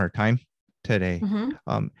wind down our time today,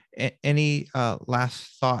 any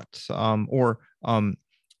last thoughts, or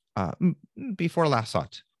before last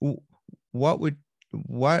thoughts, what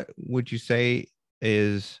would you say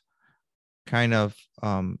is kind of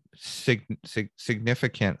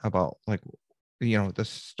significant about, like, the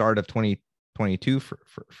start of 2022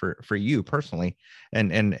 for you personally,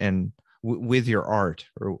 and with your art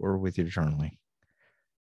or with your journaling?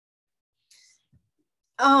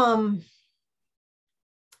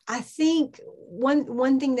 I think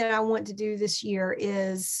one thing that I want to do this year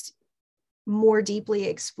is more deeply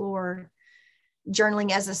explore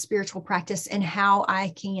journaling as a spiritual practice, and how I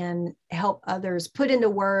can help others put into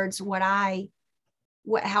words what I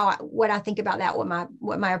think about that,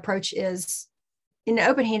 what my approach is, in an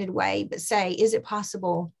open-handed way, but say, is it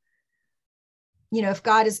possible, if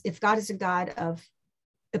God is a God of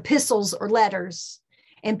epistles or letters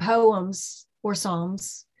and poems or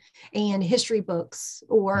psalms and history books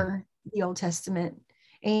or the Old Testament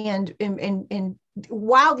and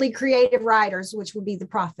wildly creative writers, which would be the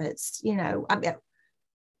prophets,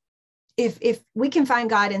 if we can find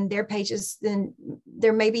God in their pages, then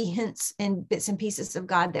there may be hints and bits and pieces of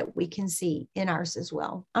God that we can see in ours as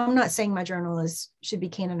well. I'm not saying my journal should be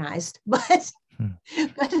canonized, but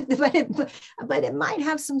it might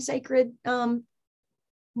have some sacred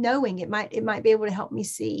knowing. It might be able to help me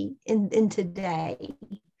see in today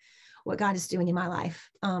what God is doing in my life.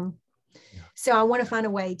 So I want to find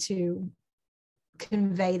a way to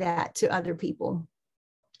convey that to other people.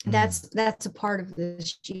 That's a part of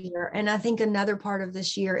this year. And I think another part of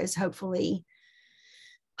this year is hopefully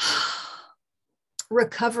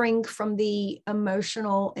recovering from the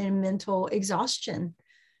emotional and mental exhaustion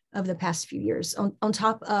of the past few years. On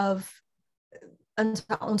top of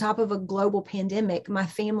a global pandemic, my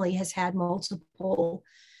family has had multiple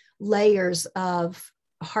layers of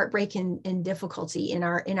heartbreak and difficulty in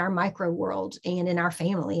our micro world and in our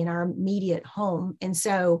family, in our immediate home. And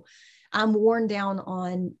so I'm worn down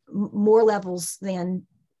on more levels than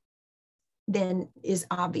is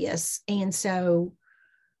obvious. And so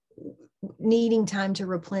needing time to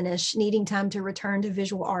replenish, needing time to return to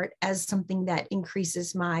visual art as something that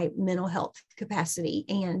increases my mental health capacity,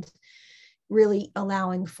 and really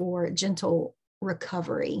allowing for gentle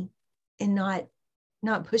recovery and not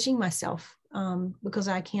pushing myself, because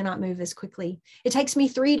I cannot move as quickly. It takes me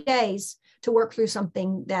 3 days to work through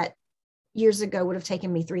something that years ago would have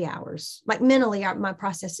taken me 3 hours. Like mentally, my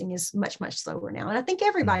processing is much, much slower now. And I think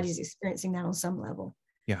everybody's experiencing that on some level.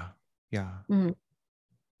 Yeah.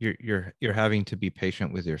 You're having to be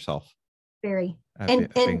patient with yourself. Very. And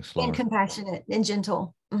compassionate and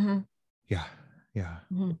gentle. Yeah.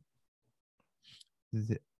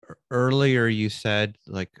 Earlier you said,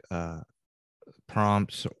 like,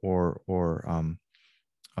 prompts or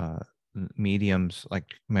mediums like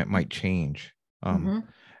might change.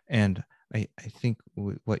 And I think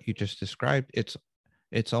what you just described,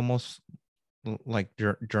 it's almost like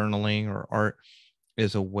journaling or art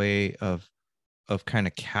is a way of kind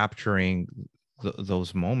of capturing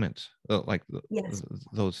those moments, like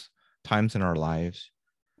those times in our lives,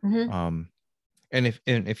 and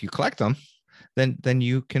if you collect them, then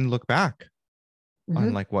you can look back on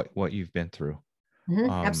Mm-hmm. like what you've been through. Mm-hmm.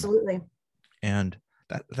 Absolutely. And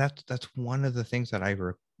that's one of the things that I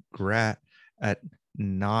regret at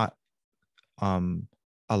not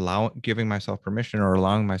giving myself permission or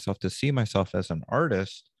allowing myself to see myself as an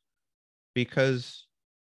artist, because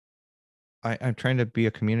I'm trying to be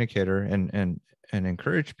a communicator and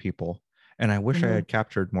encourage people. And I wish I Mm-hmm. had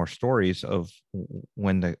captured more stories of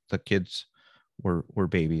when the kids were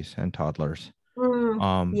babies and toddlers.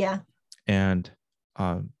 Yeah. And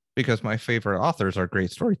because my favorite authors are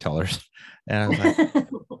great storytellers. And I was like,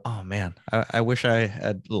 oh man, I wish I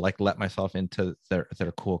had like let myself into their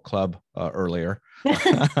cool club earlier.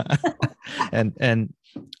 and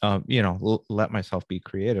let myself be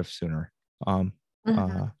creative sooner. Mm-hmm.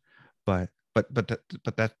 Uh, but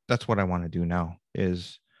that's what I want to do now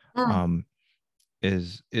is Mm. um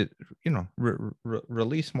is it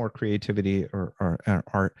release more creativity or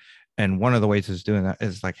art. And one of the ways is doing that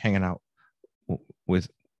is like hanging out with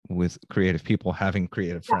creative people, having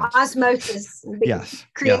creative friends. Osmosis. Yes,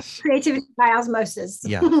 yes, Creativity by osmosis.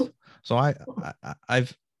 yes. So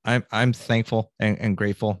I'm thankful and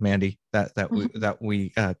grateful, Mandy, that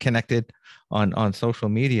we connected on social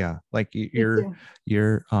media. Like Me too.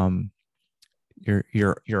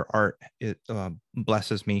 your your art, it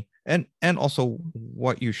blesses me, and also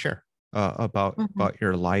what you share Mm-hmm. about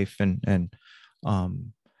your life, and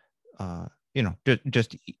um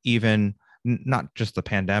just even not just the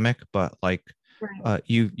pandemic, but like Right.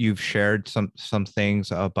 you've shared some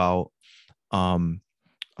things about um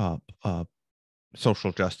uh, uh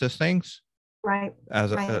social justice things Right.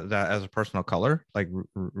 as Right. that as a person of color, like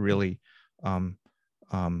really um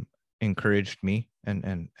um encouraged me and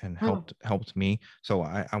Mm. helped me. So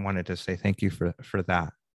I wanted to say thank you for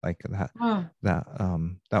that. Like Mm.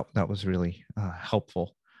 that was really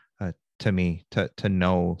helpful to me to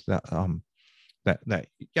know that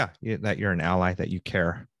yeah, that you're an ally, that you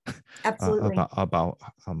care Absolutely. about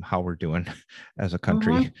how we're doing as a Mm-hmm.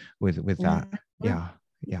 country with that. Mm-hmm. Yeah,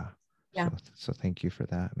 yeah. Yeah. So thank you for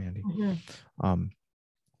that, Mandy. Mm-hmm. um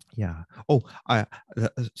yeah. Oh,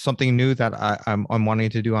 something new that I'm wanting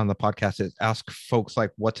to do on the podcast is ask folks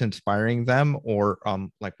like what's inspiring them, or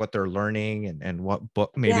like what they're learning, and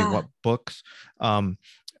maybe Yeah. what books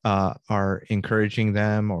are encouraging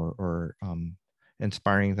them, or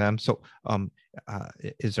inspiring them. So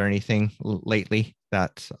is there anything lately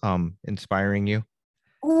that's inspiring you?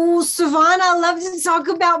 Oh, Savannah, I love to talk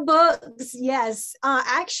about books. Yes.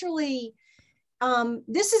 Actually,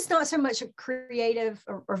 this is not so much a creative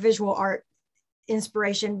or visual art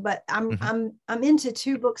inspiration, but Mhm. I'm into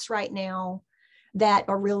two books right now that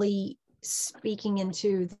are really speaking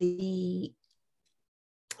into the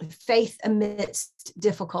faith amidst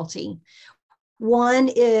difficulty. One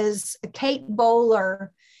is Kate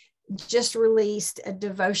Bowler just released a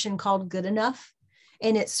devotion called Good Enough,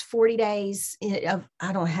 and it's 40 days of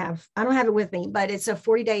I don't have it with me, but it's a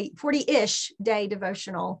 40-ish day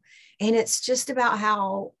devotional, and it's just about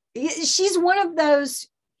how she's one of those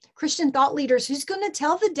Christian thought leaders who's going to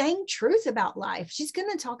tell the dang truth about life. She's going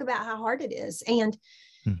to talk about how hard it is and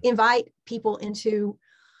Mm. invite people into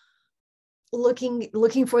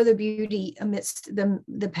looking for the beauty amidst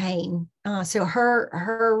the pain. So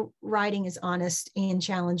her writing is honest and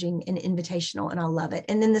challenging and invitational, and I love it.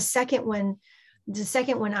 And then the second one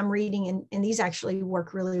I'm reading, and these actually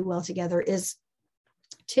work really well together, is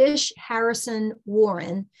Tish Harrison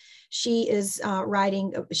Warren. She is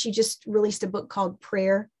writing. She just released a book called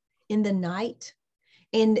Prayer in the Night,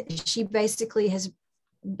 and she basically has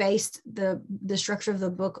based the structure of the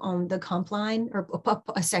book on the Compline, or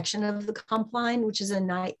a section of the Compline, which is a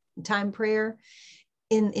nighttime prayer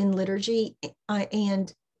in liturgy,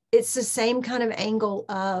 and it's the same kind of angle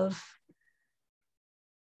of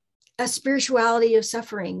a spirituality of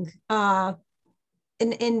suffering, and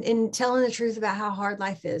telling the truth about how hard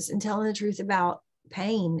life is, and telling the truth about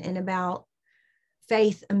pain and about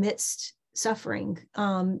faith amidst suffering.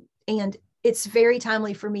 And it's very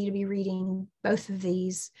timely for me to be reading both of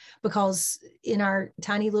these, because in our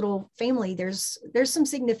tiny little family, there's some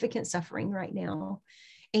significant suffering right now,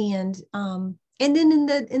 and then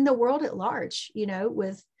in the world at large,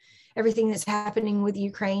 with everything that's happening with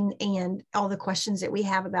Ukraine, and all the questions that we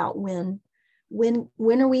have about when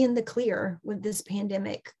are we in the clear with this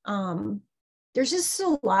pandemic. There's just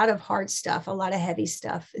a lot of hard stuff, a lot of heavy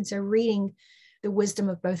stuff, and so reading the wisdom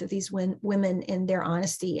of both of these women, and their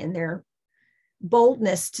honesty and their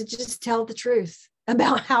boldness to just tell the truth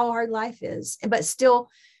about how hard life is, but still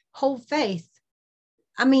hold faith.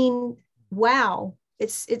 I mean, wow,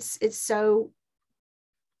 it's so,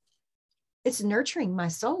 it's nurturing my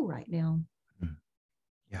soul right now.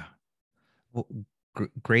 Well,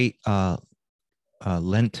 great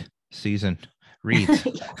Lent season reads.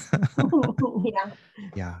 Yeah.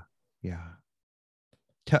 Yeah. Yeah.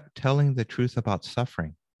 Telling the truth about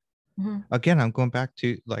suffering. Mm-hmm. Again, I'm going back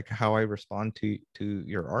to like how I respond to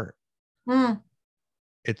your art. Mm.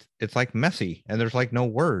 It's like messy, and there's like no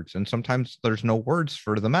words, and sometimes there's no words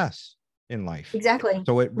for the mess in life. Exactly.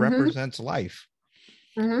 So it Mm-hmm. represents life.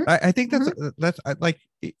 Mm-hmm. I think Mm-hmm. that's like,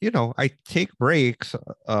 you know, I take breaks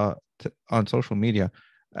on social media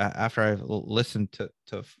after I've listened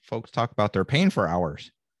to folks talk about their pain for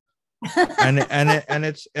hours, and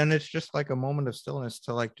it's just like a moment of stillness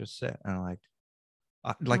to like just sit and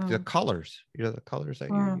like the colors, you know, the colors that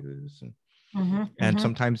you use, and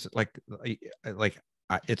sometimes like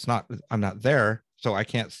it's not, I'm not there, so I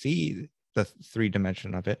can't see the 3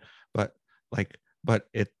 dimension of it, but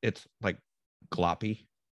it's like gloppy.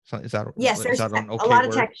 So Yes, is there's that an a okay lot of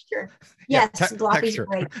word? texture. Yeah, Yes, gloppy's texture.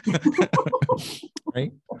 great.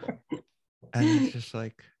 Right. And it's just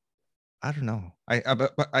like, I don't know.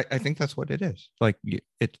 But I think that's what it is. Like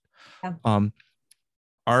it, Yeah.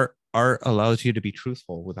 Art allows you to be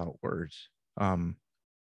truthful without words, about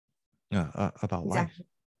life, Exactly.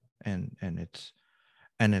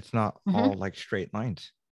 and it's not all like straight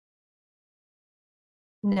lines.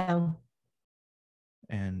 No.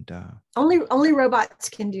 And Only robots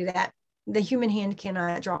can do that. The human hand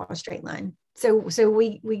cannot draw a straight line. So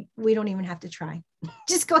we don't even have to try.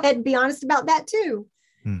 Just go ahead and be honest about that too.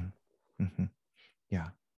 mm-hmm. Yeah.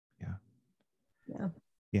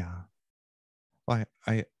 Well,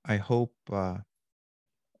 I hope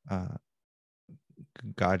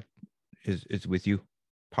God is with you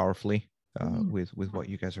powerfully with what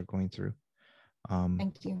you guys are going through.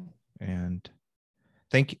 Thank you. And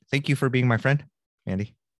thank you for being my friend,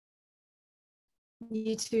 Mandy.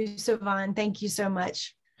 You too, Sivan. Thank you so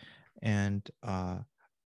much. And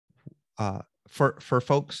for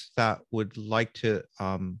folks that would like to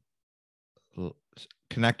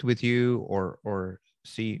connect with you or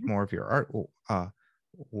see more of your art,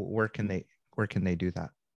 where can they do that?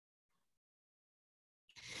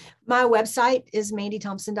 My website is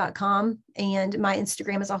mandythompson.com, and my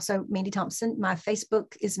Instagram is also Mandy Thompson. My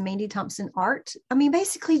Facebook is Mandy Thompson Art. I mean,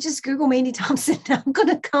 basically just Google Mandy Thompson. I'm going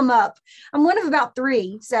to come up. I'm one of about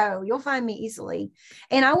 3, so you'll find me easily.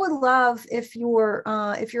 And I would love if your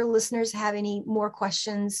listeners have any more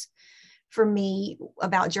questions for me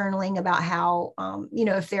about journaling, about how,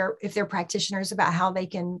 if they're practitioners, about how they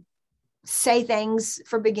can say things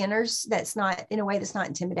for beginners that's not in a way that's not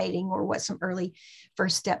intimidating, or what some early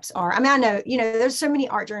first steps are. I mean, I know, there's so many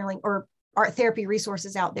art journaling or art therapy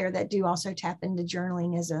resources out there that do also tap into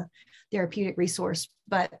journaling as a therapeutic resource.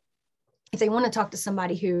 But if they want to talk to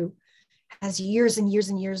somebody who has years and years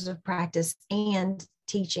and years of practice and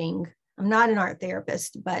teaching, I'm not an art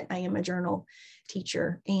therapist, but I am a journal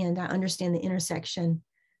teacher, and I understand the intersection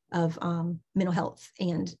of mental health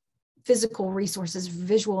and physical resources,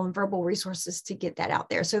 visual and verbal resources to get that out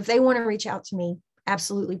there. So if they want to reach out to me,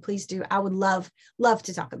 absolutely, please do. I would love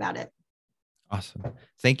to talk about it. Awesome.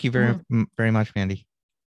 Thank you very much, Mandy.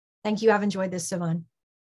 Thank you. I've enjoyed this, Sivan.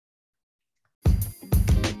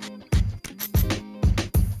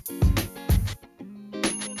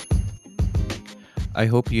 I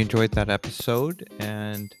hope you enjoyed that episode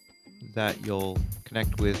and that you'll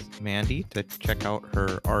connect with Mandy to check out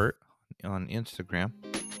her art on Instagram,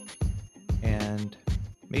 and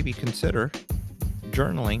maybe consider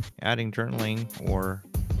adding journaling or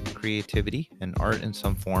creativity and art in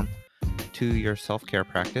some form to your self-care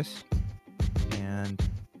practice. And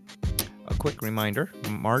a quick reminder,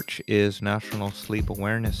 March is National Sleep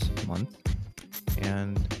Awareness Month,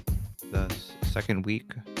 and the second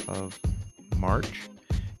week of March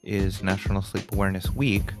is National Sleep Awareness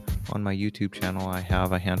Week. On my YouTube channel, I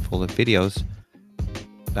have a handful of videos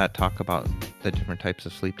that talk about the different types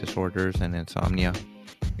of sleep disorders and insomnia,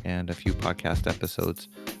 and a few podcast episodes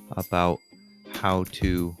about how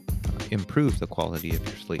to improve the quality of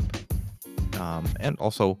your sleep, and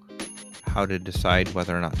also how to decide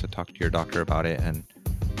whether or not to talk to your doctor about it and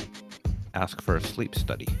ask for a sleep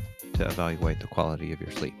study to evaluate the quality of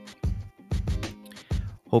your sleep.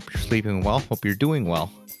 Hope you're sleeping well. Hope you're doing well.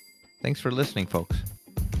 Thanks for listening, folks.